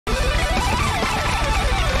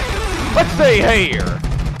Let's say hey here.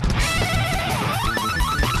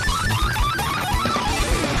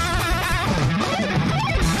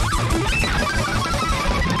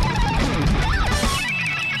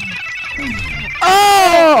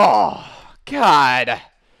 Oh, God.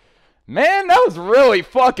 Man, that was really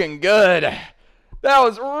fucking good. That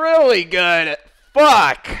was really good.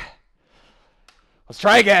 Fuck. Let's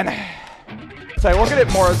try again. So I look at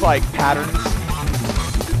it more as like patterns.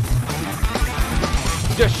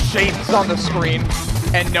 Just shapes on the screen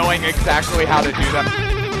and knowing exactly how to do them.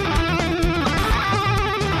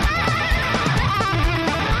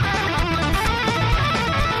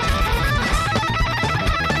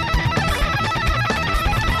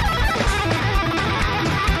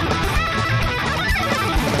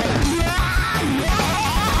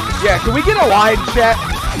 Yeah, can we get a wide chat?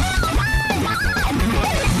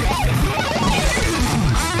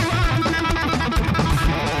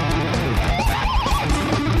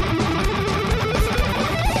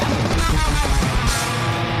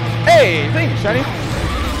 Hey, thank you, Shiny.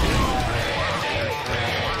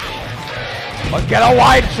 Let's get a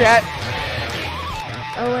wide chat.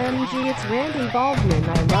 OMG, it's Randy Baldwin.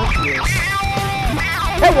 I love you.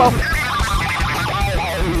 Hey, well.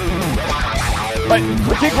 But,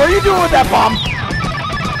 Critique, what are you doing with that bomb?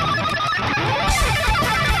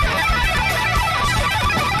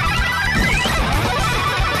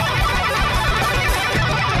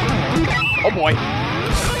 Oh boy.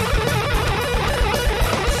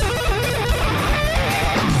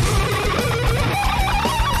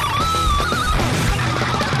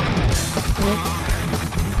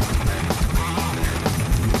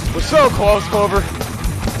 We're so close, Clover.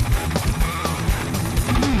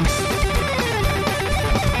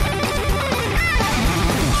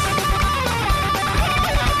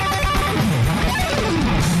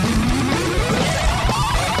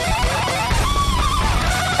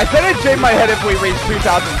 I said I'd shave my head if we reached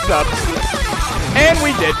 2,000 subs. And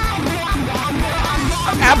we did.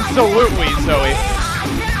 Absolutely, Zoe.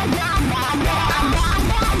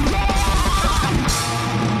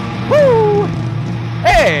 Woo!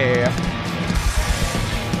 Hey!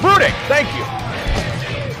 Brooding, thank you.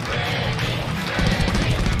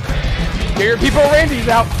 Get your people Randy's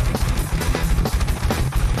out.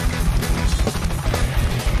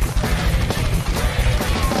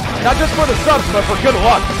 Not just for the subs, but for good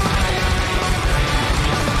luck.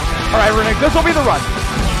 Alright, Rennick, this will be the run.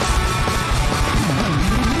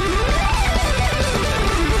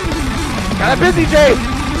 Kinda busy, Jay.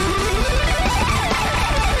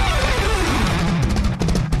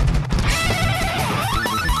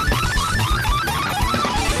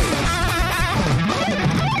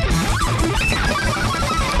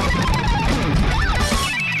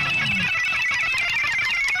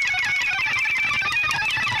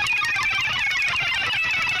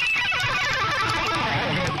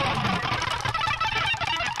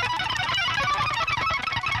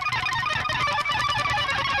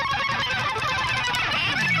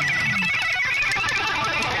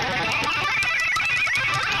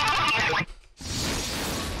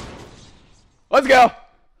 Let's go.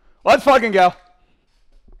 Let's fucking go.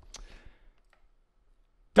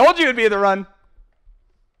 Told you it'd be the run.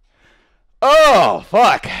 Oh,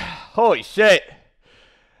 fuck. Holy shit.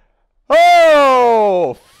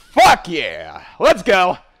 Oh, fuck yeah. Let's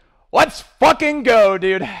go. Let's fucking go,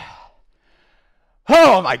 dude.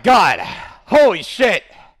 Oh my god. Holy shit.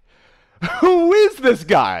 Who is this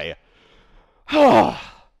guy? Oh.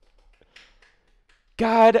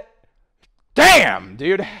 God damn,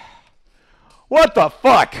 dude. What the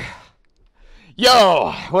fuck?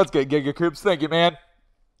 Yo, what's good, Giga Coops? Thank you, man.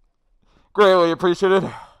 Greatly appreciated.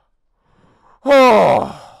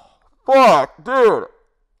 Oh, fuck, dude.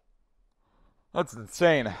 That's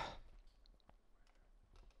insane.